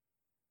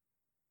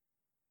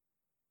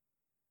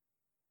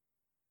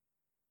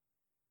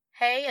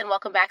Hey, and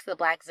welcome back to the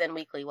Black Zen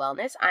Weekly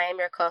Wellness. I am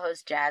your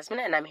co-host,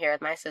 Jasmine, and I'm here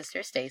with my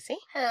sister, Stacy.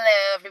 Hello,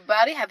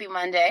 everybody. Happy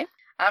Monday.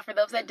 For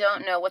those that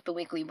don't know what the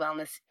Weekly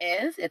Wellness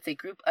is, it's a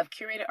group of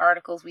curated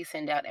articles we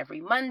send out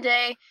every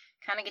Monday,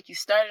 kind of get you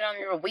started on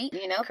your week,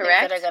 Correct. Things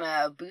that are going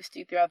to boost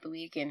you throughout the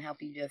week and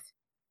help you just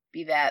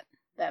be that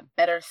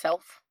better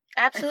self.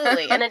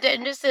 Absolutely.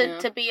 And just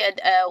to be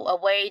a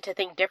way to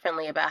think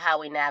differently about how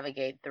we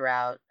navigate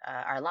throughout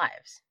our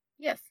lives.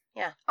 Yes.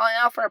 Yeah.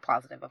 All for a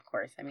positive, of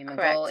course. I mean, the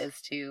Correct. goal is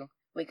to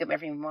wake up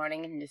every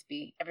morning and just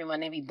be, every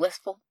Monday, be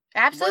blissful.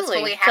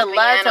 Absolutely. To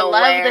love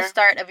the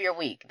start of your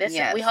week.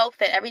 Yes. We hope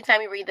that every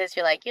time you read this,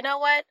 you're like, you know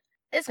what?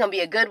 It's going to be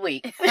a good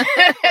week.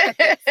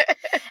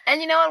 And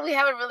you know what? We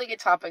have a really good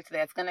topic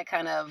today. It's going to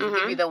kind of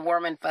give you the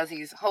warm and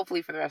fuzzies,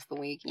 hopefully, for the rest of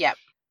the week. Yep.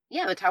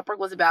 Yeah, the topic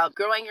was about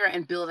growing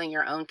and building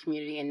your own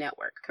community and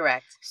network.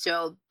 Correct.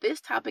 So this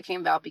topic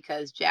came about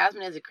because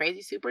Jasmine is a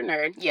crazy super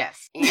nerd.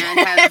 Yes.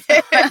 And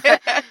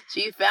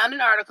she found an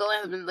article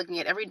and has been looking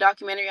at every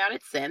documentary on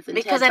it since. And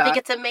because I think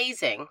it's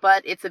amazing.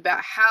 But it's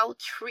about how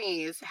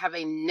trees have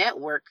a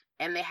network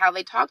and how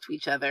they talk to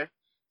each other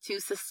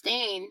to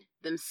sustain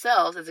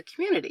themselves as a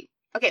community.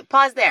 Okay,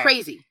 pause there.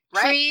 Crazy,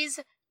 right? Trees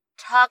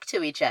talk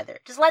to each other.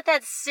 Just let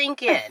that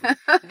sink in.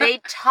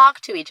 They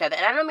talk to each other.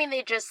 And I don't mean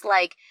they just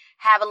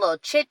have a little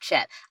chit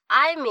chat.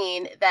 I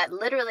mean that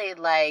literally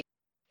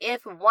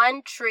if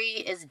one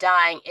tree is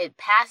dying, it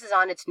passes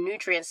on its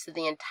nutrients to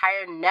the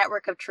entire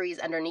network of trees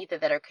underneath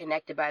it that are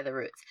connected by the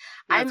roots.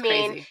 That's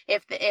crazy.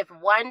 If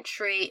one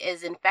tree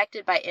is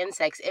infected by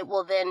insects, it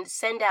will then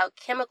send out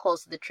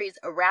chemicals to the trees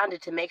around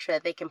it to make sure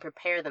that they can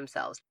prepare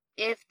themselves.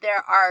 If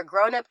there are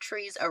grown-up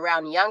trees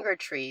around younger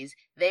trees,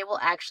 they will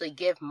actually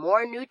give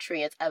more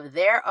nutrients of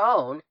their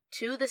own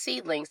to the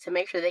seedlings to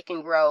make sure they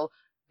can grow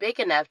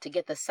big enough to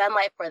get the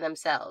sunlight for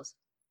themselves.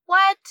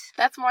 What?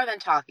 That's more than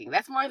talking.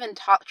 That's more than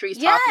trees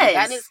Yes. talking.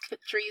 That is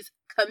trees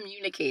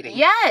communicating.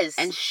 Yes.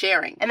 And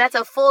sharing. And that's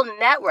a full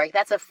network.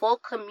 That's a full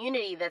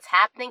community that's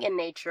happening in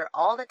nature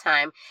all the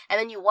time. And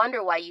then you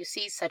wonder why you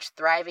see such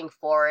thriving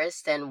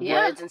forests and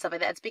woods and stuff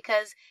like that. It's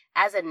because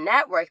as a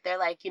network, they're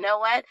like, you know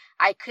what?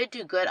 I could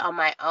do good on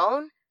my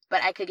own,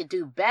 but I could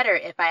do better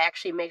if I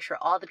actually make sure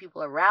all the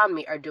people around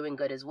me are doing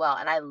good as well.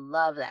 And I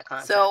love that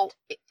concept. So,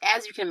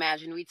 as you can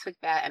imagine, we took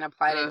that and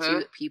applied it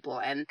to people.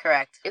 And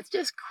Correct. It's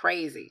just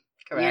crazy.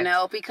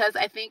 Correct. Because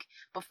I think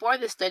before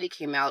this study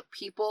came out,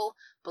 people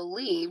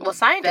believed... Well,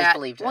 scientists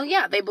believed it. Well,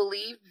 yeah, they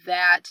believed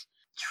that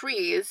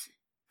trees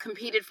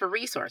competed for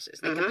resources.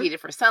 They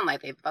competed for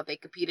sunlight. They thought they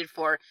competed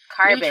for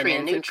carbon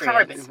and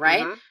carbon,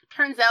 right?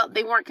 Turns out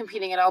they weren't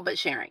competing at all, but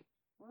sharing.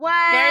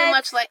 What? Very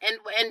much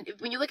and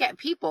when you look at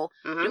people,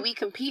 do we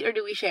compete or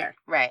do we share?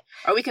 Right.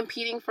 Are we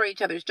competing for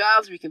each other's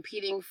jobs? Are we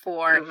competing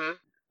for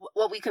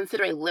what we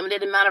consider a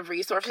limited amount of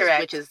resources,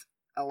 Correct. which is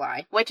a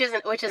lie. Which is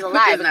a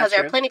lie, because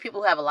there are plenty of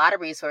people who have a lot of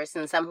resources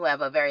and some who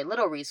have a very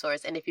little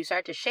resource. And if you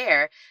start to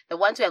share, the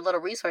ones who have little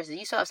resources,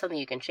 you still have something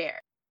you can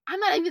share. I'm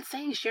not even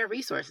saying share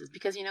resources,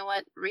 because you know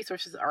what?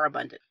 Resources are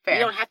abundant. Fair. You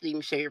don't have to even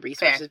share your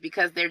resources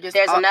because they're just...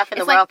 There's enough in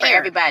the world for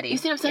everybody. You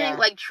see what I'm saying?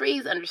 Yeah.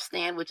 Trees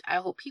understand, which I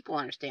hope people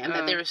understand,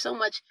 that there is so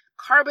much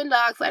carbon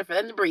dioxide for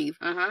them to breathe.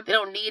 They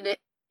don't need it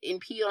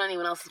impede on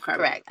anyone else's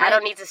carbon. Correct. Right? I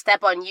don't need to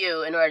step on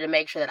you in order to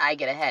make sure that I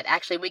get ahead.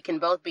 Actually, we can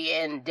both be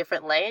in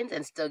different lanes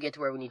and still get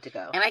to where we need to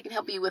go. And I can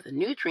help you with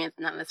nutrients,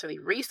 not necessarily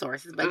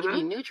resources, but give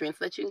you nutrients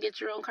so that you can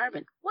get your own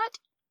carbon. What?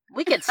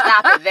 We could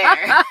stop it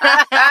there.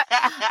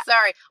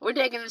 Sorry, we're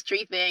taking this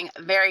tree thing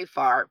very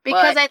far.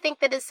 Because I think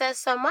that it says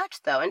so much,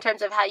 though, in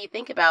terms of how you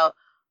think about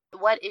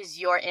what is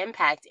your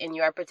impact in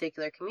your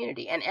particular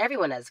community. And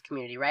everyone has a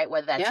community, right?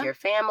 Whether that's your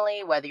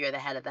family, whether you're the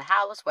head of the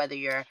house, whether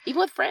you're...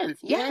 Even with friends.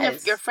 Even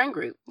if your friend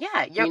group.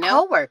 Yeah, your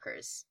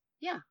coworkers.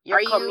 Yeah. Your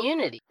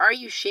community. Are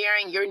you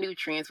sharing your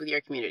nutrients with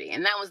your community?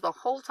 And that was the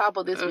whole top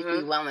of this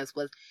weekly wellness,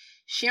 was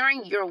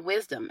sharing your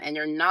wisdom and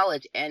your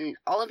knowledge and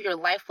all of your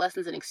life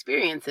lessons and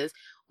experiences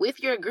with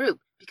your group.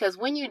 Because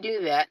when you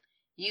do that,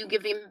 you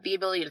give them the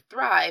ability to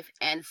thrive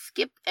and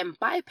skip and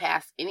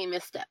bypass any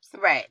missteps.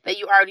 Right. That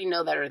you already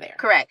know that are there.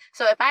 Correct.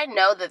 So if I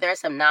know that there's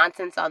some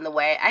nonsense on the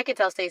way, I could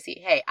tell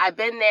Stacey, hey, I've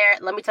been there.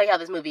 Let me tell you how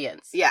this movie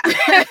ends. Yeah.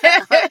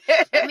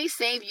 Let me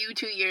save you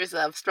 2 years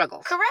of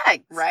struggle.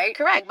 Correct. Right?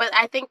 Correct. But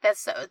I think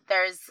there's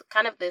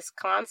kind of this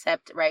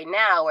concept right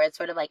now where it's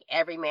sort of like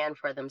every man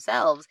for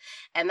themselves.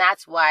 And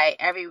that's why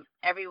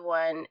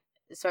everyone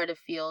sort of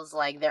feels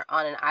like they're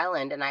on an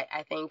island. And I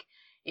think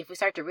if we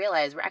start to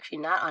realize we're actually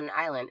not on an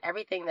island,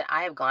 everything that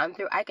I have gone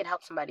through, I could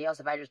help somebody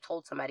else if I just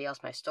told somebody else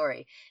my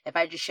story. If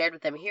I just shared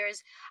with them,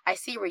 I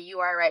see where you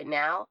are right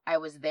now. I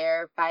was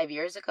there 5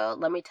 years ago.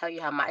 Let me tell you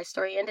how my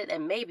story ended,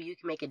 and maybe you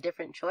can make a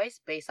different choice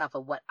based off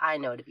of what I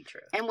know to be true.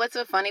 And what's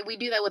so funny, we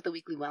do that with the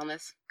weekly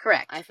wellness.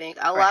 Correct. I think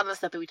a lot of the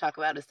stuff that we talk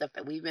about is stuff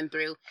that we've been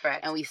through.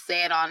 Correct. And we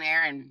say it on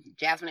air, and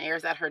Jasmine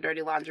airs out her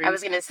dirty laundry. I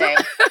was going to say,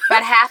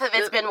 about half of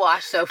it's been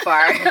washed so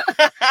far.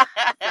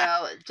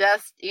 So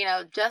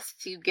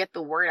just to get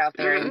the word out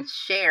there and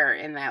share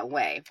in that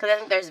way. Because I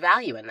think there's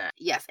value in that.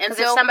 Yes. And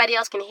because if somebody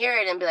else can hear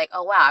it and be like,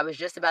 oh, wow, I was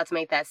just about to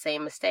make that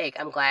same mistake.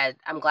 I'm glad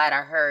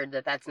I heard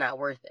that that's not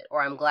worth it.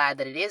 Or I'm glad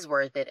that it is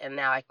worth it and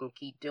now I can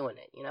keep doing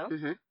it, you know?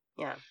 Mm-hmm.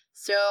 Yeah.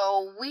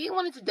 So we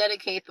wanted to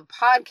dedicate the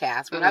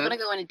podcast. We're not going to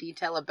go into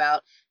detail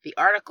about the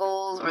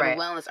articles or the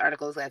wellness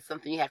articles. That's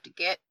something you have to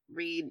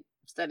read,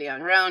 study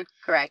on your own.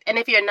 Correct. And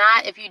if you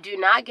do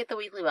not get the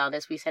weekly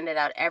wellness, we send it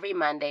out every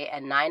Monday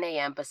at 9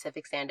 a.m.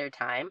 Pacific Standard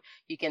Time.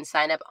 You can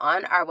sign up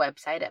on our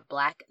website at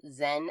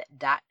blackzen.co.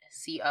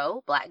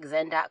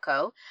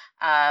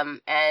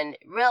 And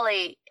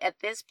really, at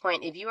this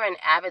point, if you are an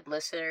avid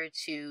listener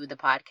to the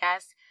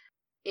podcast,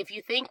 if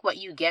you think what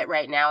you get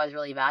right now is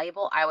really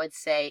valuable, I would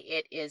say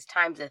it is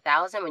times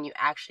 1,000 when you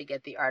actually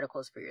get the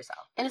articles for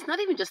yourself. And it's not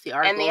even just the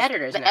articles. And the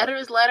editor's note. The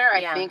editor's letter,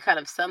 I think, kind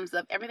of sums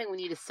up everything we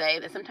need to say.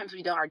 That sometimes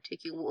we don't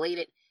articulate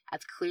it as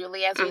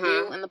clearly as we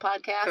do in the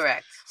podcast.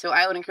 Correct. So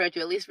I would encourage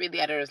you to at least read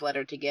the editor's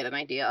letter to get an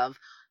idea of,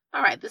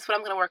 all right, this is what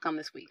I'm going to work on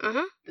this week.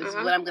 This is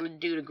what I'm going to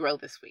do to grow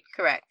this week.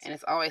 Correct. And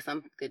it's always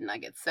some good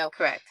nuggets. So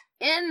correct.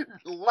 In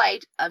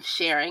light of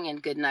sharing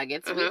and good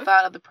nuggets, we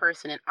thought of the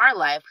person in our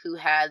life who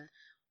had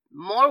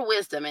more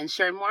wisdom and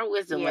shared more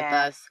wisdom with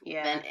us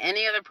than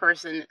any other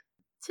person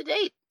to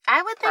date.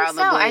 I would think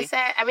so.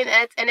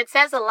 And it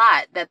says a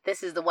lot that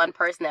this is the one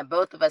person that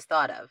both of us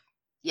thought of.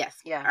 Yes.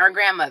 Yeah. Our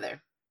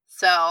grandmother.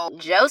 So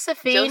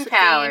Josephine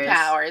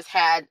Powers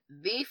had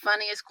the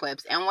funniest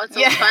quips. And what's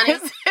so funny?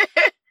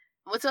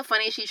 What's so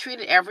funny is she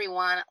treated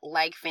everyone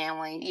like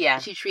family. Yeah.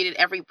 She treated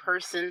every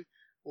person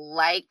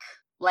like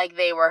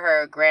they were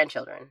her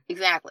grandchildren.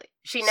 Exactly.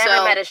 She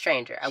never met a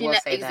stranger. I will say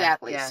that.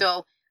 Exactly. Yeah.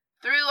 So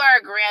through our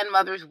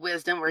grandmother's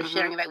wisdom, we're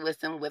sharing that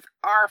wisdom with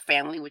our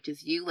family, which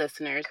is you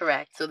listeners.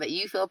 Correct. So that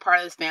you feel part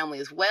of this family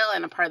as well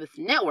and a part of this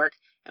network.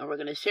 And we're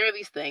going to share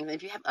these things. And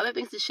if you have other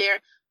things to share,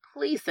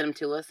 please send them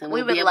to us. And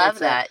we would love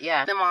that.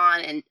 Yeah. Put them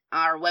on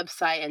our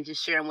website and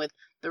just share them with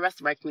the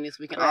rest of our community so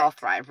we can all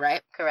thrive,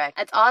 right? Correct.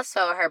 It's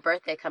also her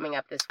birthday coming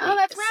up this week. Oh,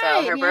 that's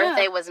right. So her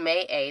birthday was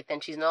May 8th,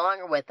 and she's no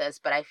longer with us,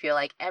 but I feel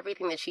like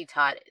everything that she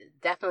taught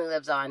definitely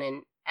lives on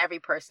in every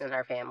person in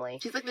our family.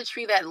 She's like the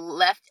tree that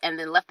left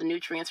the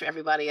nutrients for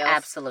everybody else.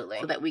 Absolutely.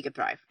 So that we could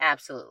thrive.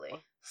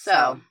 Absolutely.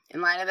 So,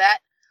 in light of that,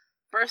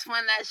 first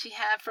one that she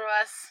had for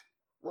us,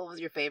 what was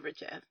your favorite,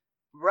 Jeff?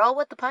 Roll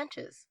with the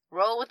punches.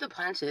 Roll with the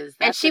punches.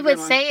 That's and she would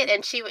say it,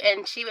 and she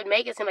would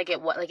make it seem like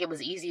it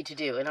was easy to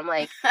do. And I'm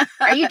like,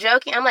 are you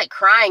joking? I'm like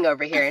crying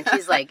over here, and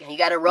she's like, you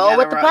got to roll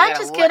with the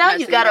punches, kiddo.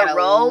 You got to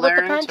roll with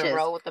the punches.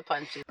 Roll with the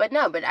punches. But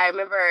no, I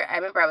remember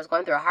I was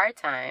going through a hard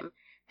time,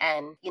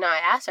 and I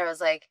asked her, I was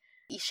like,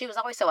 she was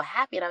always so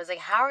happy, and I was like,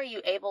 how are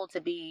you able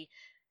to be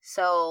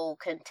so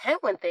content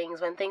when things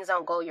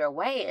don't go your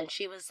way? And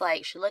she was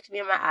like, she looked me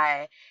in my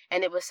eye,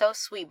 and it was so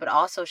sweet, but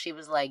also she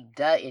was like,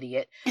 duh,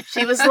 idiot.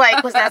 She was like,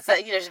 because that's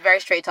she's a very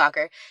straight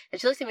talker,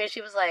 and she looked at me and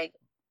she was like,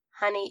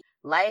 honey,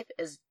 life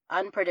is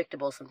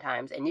unpredictable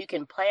sometimes, and you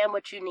can plan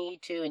what you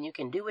need to, and you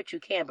can do what you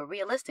can, but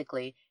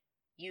realistically,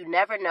 you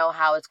never know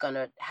how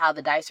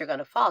the dice are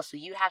gonna fall, so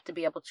you have to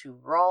be able to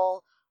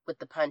roll with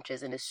the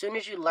punches, and as soon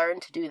as you learn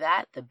to do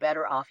that, the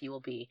better off you will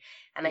be.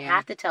 And I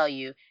have to tell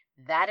you,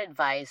 that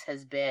advice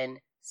has been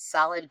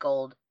solid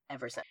gold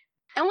ever since.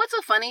 And what's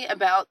so funny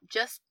about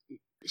just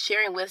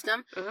sharing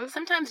wisdom,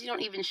 sometimes you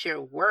don't even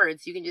share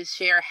words. You can just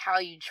share how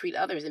you treat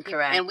others. And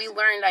correct. And we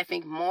learned, I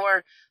think,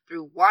 more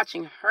through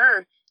watching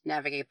her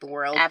navigate the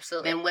world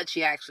absolutely. Than what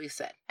she actually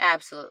said.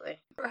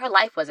 Absolutely. Her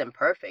life wasn't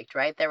perfect,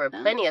 right? There were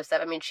plenty of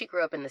stuff. I mean, she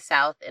grew up in the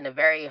South in a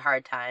very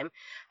hard time,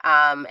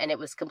 and it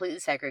was completely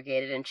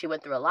segregated, and she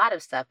went through a lot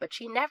of stuff, but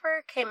she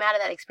never came out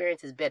of that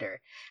experience as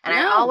bitter. And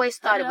I always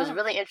thought it was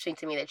really interesting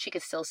to me that she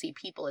could still see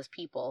people as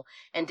people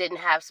and didn't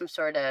have some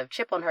sort of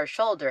chip on her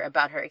shoulder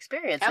about her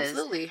experiences.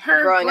 Absolutely.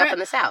 Growing up in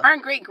the South. Our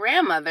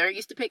great-grandmother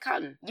used to pick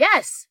cotton.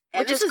 Yes.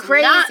 And which is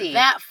crazy. Not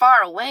that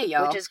far away,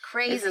 y'all. Which is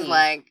crazy. This is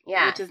like,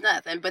 which is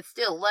nuts, but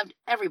still loved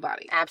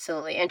everybody.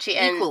 Absolutely, and she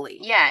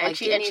equally, and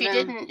she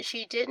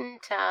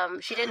didn't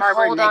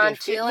hold on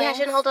to she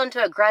didn't hold on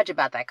to a grudge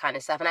about that kind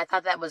of stuff, and I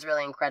thought that was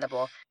really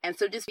incredible. And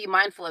so, just be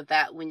mindful of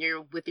that when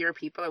you're with your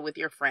people or with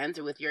your friends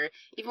or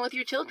even with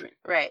your children.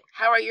 Right?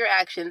 How are your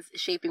actions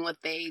shaping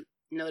what they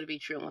know to be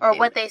true, and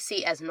what they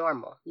see as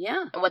normal?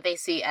 Yeah, and what they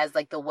see as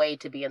like the way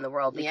to be in the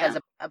world, because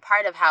a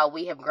part of how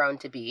we have grown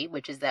to be,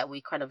 which is that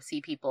we kind of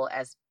see people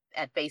as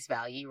at face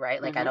value,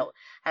 right? Like I don't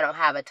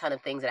have a ton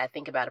of things that I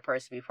think about a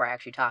person before I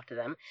actually talk to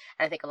them.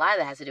 And I think a lot of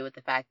that has to do with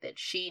the fact that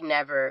she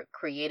never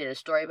created a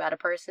story about a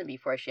person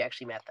before she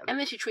actually met them. And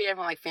then she treated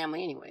everyone like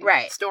family anyway.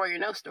 Right. Story or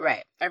no story.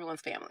 Right.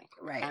 Everyone's family.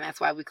 Right. And that's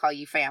why we call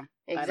you fam.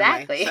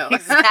 Exactly. So.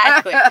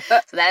 Exactly.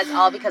 So that is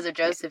all because of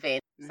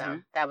Josephine.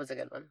 So that was a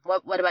good one.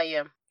 What about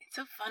you? It's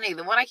so funny.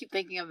 The one I keep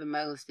thinking of the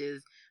most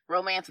is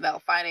Romance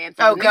Without Finance.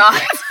 Oh,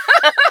 God.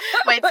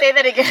 Wait, say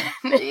that again.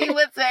 She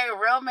would say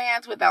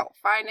romance without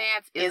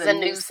finance is a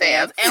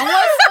nuisance. And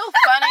what's so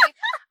funny,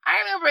 I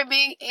remember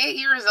being 8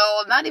 years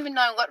old, not even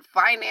knowing what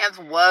finance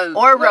was.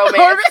 Or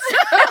romance.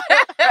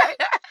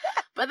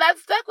 But that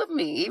stuck with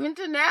me even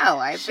to now.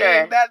 I Sure.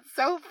 think that's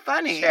so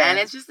funny. Sure. And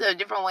it's just a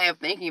different way of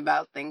thinking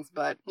about things,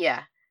 but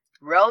Yeah.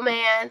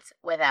 Romance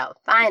without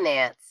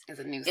finance it's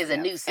a nuisance. is a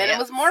nuisance. And it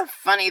was more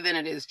funny than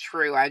it is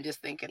true. I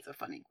just think it's a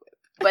funny quip.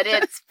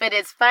 But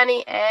it's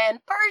funny and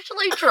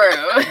partially true.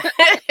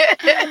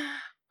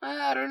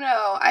 I don't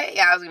know.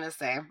 I was gonna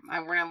say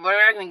we're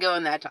not gonna go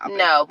in that topic.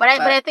 No, but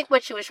I think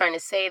what she was trying to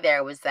say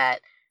there was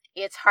that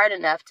it's hard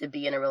enough to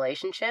be in a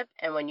relationship,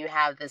 and when you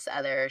have this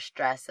other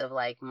stress of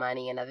like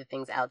money and other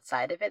things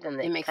outside of it, then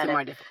it makes it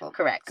more difficult.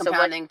 Correct.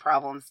 Compounding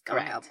problems.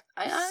 Correct.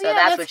 So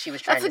that's what she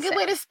was trying to say. That's a good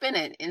way to spin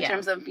it in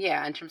terms of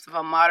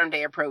a modern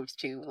day approach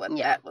to what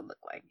that would look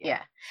like.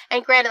 Yeah.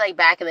 And granted, like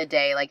back in the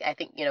day, like I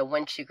think,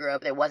 when she grew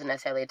up, there wasn't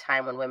necessarily a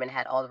time when women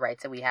had all the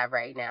rights that we have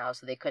right now.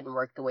 So they couldn't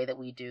work the way that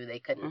we do. They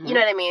couldn't, you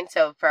know what I mean?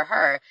 So for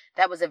her,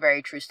 that was a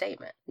very true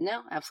statement.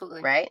 No,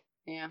 absolutely. Right?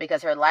 Yeah.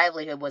 Because her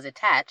livelihood was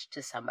attached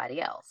to somebody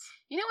else.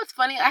 You know what's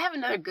funny? I have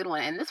another good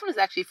one, and this one is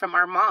actually from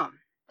our mom.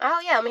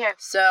 Oh, yeah, let me hear.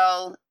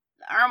 So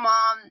our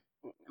mom,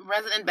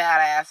 resident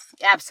badass.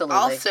 Absolutely.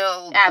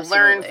 Also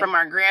learned from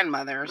our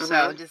grandmother.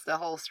 So just a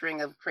whole string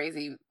of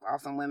crazy,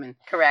 awesome women.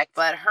 Correct.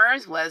 But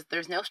hers was,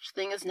 there's no such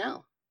thing as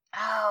no.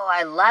 Oh,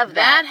 I love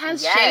that. That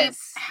has shaped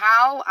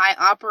how I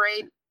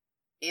operate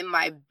in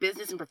my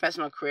business and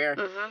professional career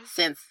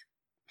since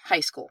high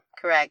school.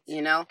 Correct.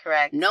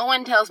 Correct. No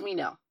one tells me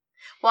no.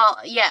 Well,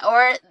 yeah,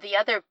 or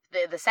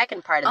the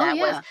second part of that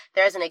was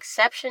there's an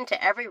exception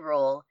to every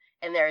rule,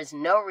 and there is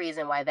no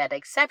reason why that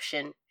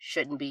exception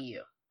shouldn't be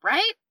you.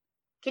 Right?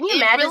 Can you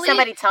imagine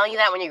somebody telling you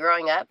that when you're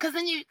growing up? Because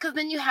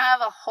then you have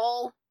a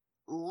whole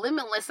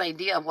limitless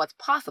idea of what's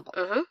possible.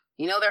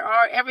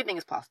 Everything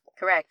is possible.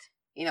 Correct.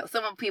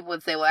 Some people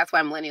would say, well, that's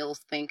why millennials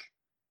think,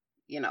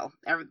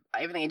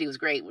 everything I do is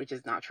great, which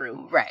is not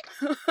true. Right.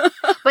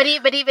 but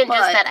even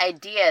just that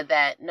idea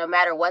that no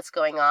matter what's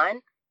going on,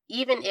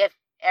 even if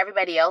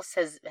everybody else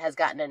has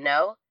gotten a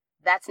no,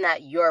 that's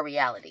not your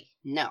reality.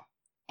 No.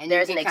 And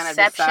there's an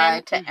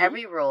exception to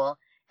every rule,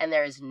 and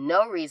there is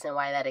no reason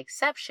why that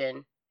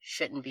exception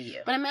shouldn't be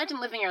you. But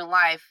imagine living your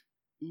life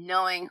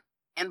knowing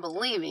and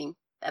believing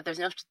that there's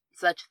no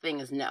such thing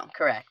as no.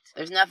 Correct.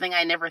 There's nothing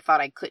I never thought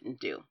I couldn't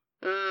do.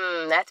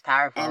 That's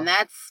powerful. And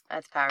that's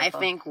powerful. I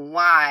think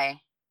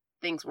why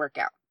things work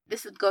out.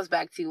 This goes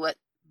back to what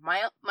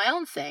my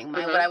own saying,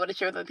 what I would have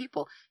shared with other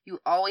people. You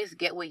always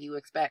get what you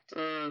expect.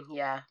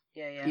 Yeah.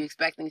 If you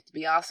expect things to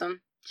be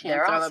awesome,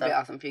 chances are they'll be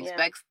awesome. If you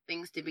expect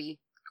things to be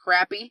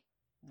crappy,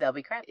 they'll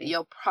be crappy.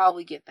 You'll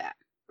probably get that.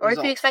 Or if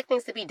you expect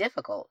things to be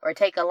difficult or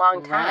take a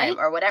long time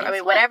or whatever.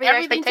 It's whatever your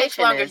everything expectation takes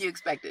longer is. if you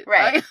expect it.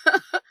 Right.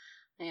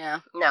 Yeah.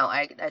 No,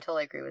 I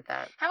totally agree with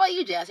that. How about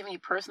you, Jazz? You have any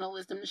personal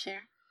wisdom to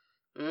share?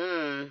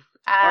 Or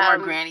more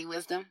granny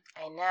wisdom?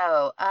 I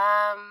know.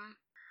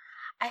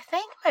 I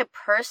think my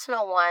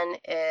personal one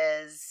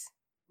is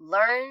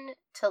learn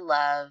to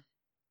love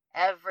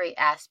every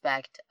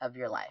aspect of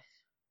your life.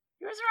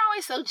 Yours are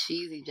always so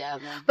cheesy,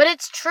 Jasmine. But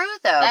it's true,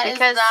 though. That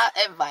because is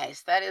not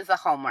advice. That is a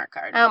Hallmark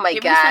card. Oh, my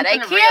God. I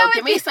can't.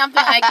 Give me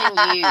something I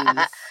can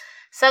use.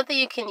 Something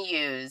you can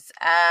use.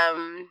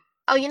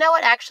 Oh, you know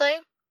what, actually?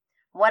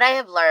 What I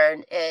have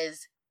learned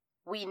is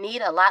we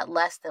need a lot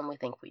less than we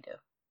think we do.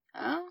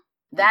 Oh.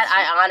 That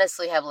I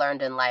honestly have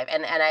learned in life.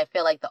 And I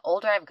feel like the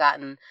older I've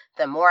gotten,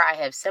 the more I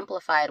have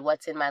simplified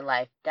what's in my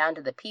life, down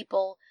to the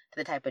people, to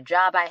the type of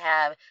job I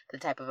have, to the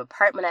type of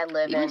apartment I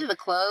live in. Even to the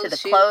clothes. To the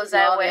clothes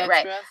I wear.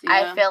 Right. Yeah.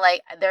 I feel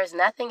like there's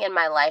nothing in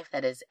my life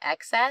that is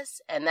excess,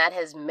 and that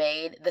has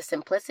made, the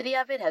simplicity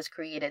of it has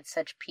created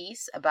such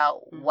peace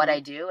about what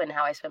I do and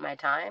how I spend my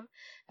time,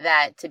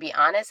 that, to be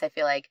honest, I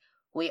feel like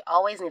we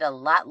always need a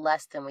lot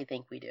less than we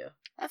think we do.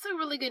 That's a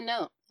really good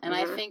note. And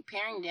I think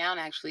paring down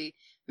actually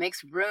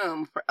makes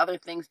room for other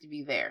things to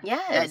be there.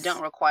 Yes. That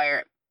don't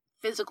require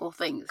physical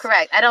things.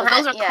 Correct.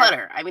 Those are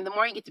clutter. I mean, the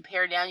more you get to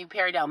pare down, you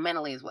pare down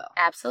mentally as well.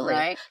 Absolutely.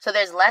 Right? So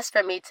there's less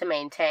for me to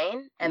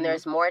maintain, and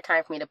there's more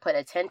time for me to put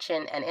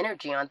attention and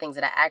energy on things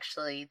that I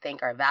actually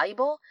think are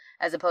valuable,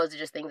 as opposed to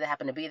just things that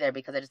happen to be there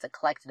because I just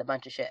collected a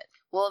bunch of shit.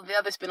 Well, the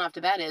other spin-off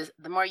to that is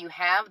the more you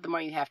have, the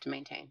more you have to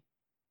maintain.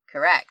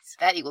 Correct.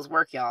 That equals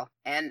work, y'all.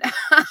 And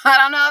I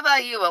don't know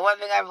about you, but one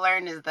thing I've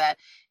learned is that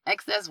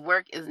excess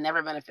work is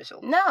never beneficial.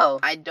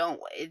 No. It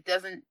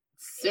doesn't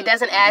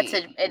add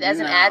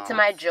to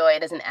my joy.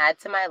 It doesn't add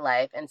to my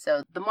life. And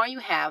so the more you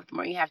have, the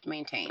more you have to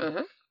maintain.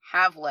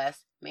 Have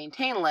less,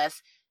 maintain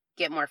less,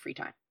 get more free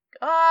time.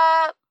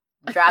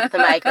 Drop the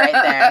mic right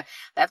there.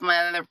 That's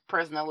my other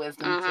personal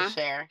wisdom to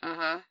share.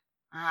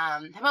 How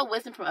about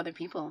wisdom from other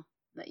people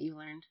that you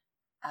learned?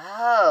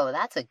 Oh,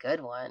 that's a good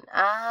one.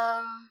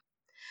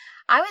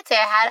 I would say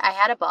I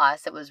had a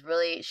boss that was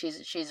really,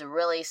 she's a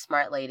really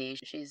smart lady.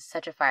 She's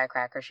such a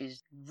firecracker.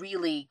 She's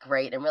really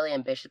great and really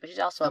ambitious, but she's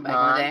also a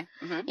mom. Back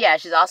in the day. Yeah,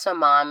 she's also a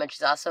mom, and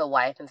she's also a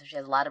wife, and so she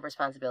has a lot of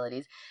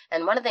responsibilities.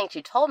 And one of the things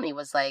she told me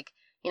was like,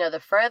 the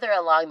further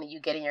along that you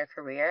get in your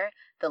career,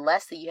 the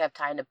less that you have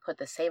time to put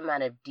the same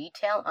amount of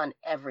detail on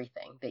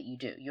everything that you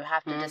do. You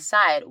have to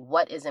decide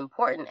what is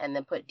important and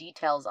then put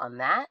details on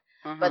that.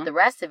 But the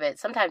rest of it,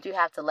 sometimes you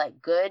have to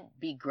let good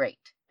be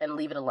great and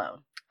leave it alone.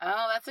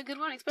 Oh, that's a good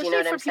one, Do especially you know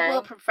what for I'm people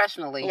saying?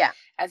 professionally. Yeah.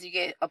 As you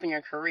get up in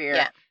your career,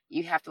 Yeah.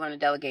 you have to learn to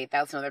delegate.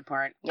 That's another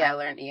part. Yeah. I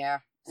learned, learning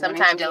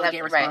Sometimes to you have delegate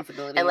to, right.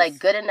 responsibilities. And like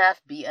good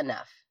enough, be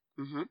enough.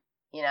 Mm-hmm.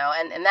 You know,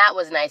 and that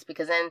was nice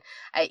because then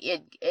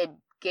it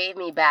gave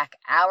me back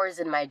hours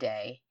in my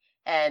day,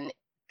 and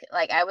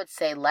like I would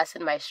say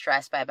lessened my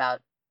stress by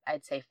about,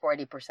 I'd say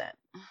 40%,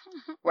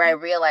 where I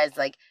realized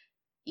like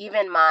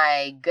even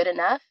my good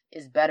enough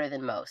is better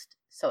than most.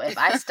 So if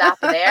I stop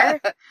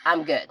there,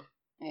 I'm good.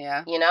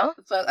 Yeah. You know?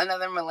 So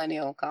another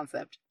millennial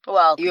concept.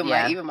 Well, Even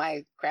yeah.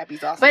 my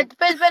crappy's awesome. But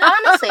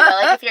honestly though,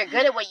 like if you're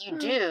good at what you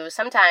do,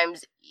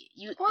 sometimes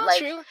you like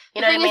true.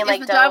 you know what I mean?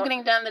 Like is the job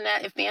getting done, then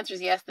if the answer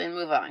is yes, then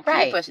move on.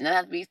 Right. Keep pushing. It doesn't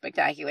have to be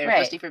spectacular, Right.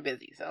 especially if you're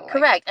busy. So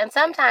correct. And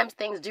sometimes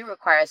things do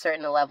require a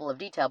certain level of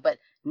detail, but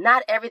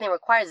not everything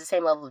requires the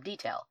same level of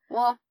detail.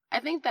 Well, I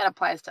think that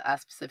applies to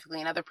us specifically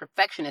and other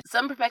perfectionists.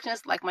 Some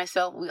perfectionists like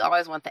myself, we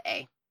always want the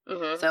A.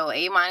 Mm-hmm. So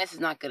A- is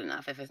not good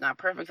enough. If it's not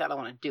perfect, I don't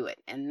want to do it.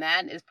 And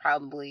that is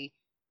probably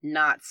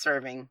not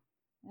serving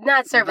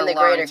the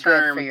greater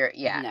good for your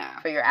no.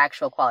 for your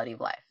actual quality of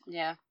life.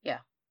 Yeah. Yeah.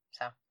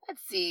 So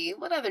let's see,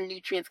 what other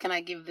nutrients can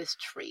I give this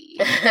tree?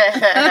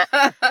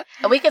 And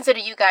we consider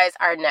you guys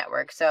our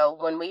network. So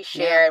when we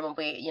share, when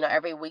we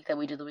every week that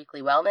we do the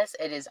weekly wellness,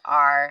 it is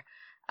our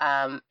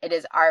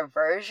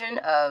version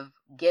of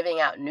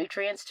giving out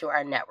nutrients to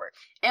our network.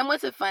 And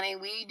what's it funny?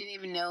 We didn't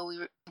even know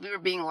we were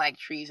being like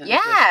trees. In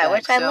yeah,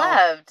 which I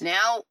loved.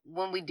 Now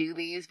when we do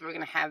these, we're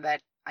gonna have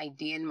that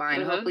idea in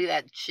mind. Mm-hmm. Hopefully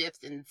that shifts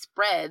and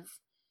spreads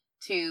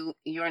to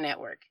your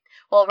network.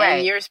 Well, right.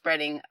 And you're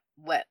spreading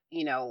what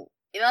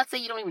let's say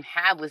you don't even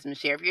have wisdom to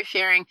share. If you're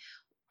sharing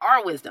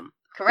our wisdom,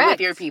 correct,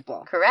 with your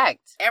people,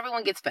 correct,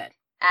 everyone gets fed.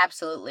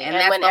 Absolutely, and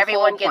that's when the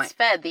everyone whole gets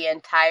fed, the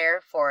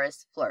entire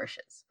forest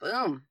flourishes.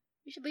 Boom.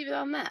 We should leave it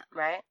on that.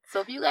 Right. So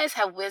if you guys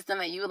have wisdom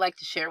that you would like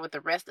to share with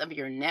the rest of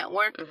your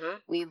network,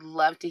 we'd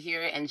love to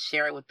hear it and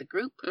share it with the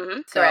group.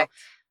 Mm-hmm. So correct.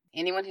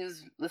 Anyone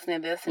who's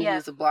listening to this and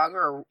who's a blogger,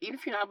 or even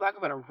if you're not a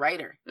blogger, but a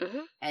writer,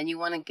 and you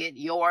want to get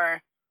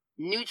your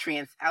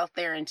nutrients out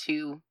there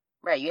into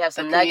right, you have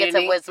some nuggets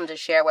of wisdom to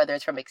share, whether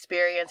it's from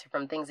experience or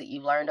from things that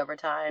you've learned over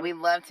time. We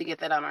love to get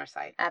that on our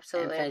site.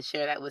 Absolutely. And to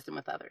share that wisdom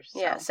with others.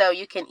 Yeah, so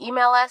you can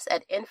email us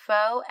at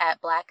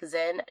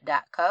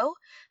info@blackzen.co.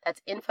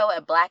 That's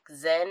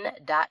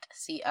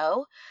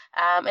info@blackzen.co.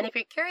 And if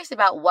you're curious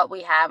about what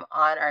we have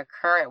on our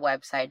current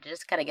website, to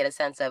just kind of get a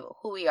sense of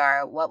who we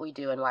are, what we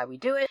do, and why we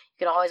do it, you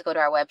can always go to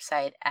our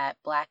website at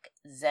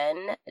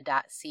blackzen.co.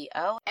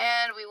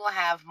 And we will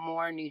have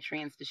more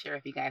nutrients to share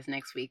with you guys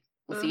next week.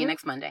 We'll see you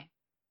next Monday.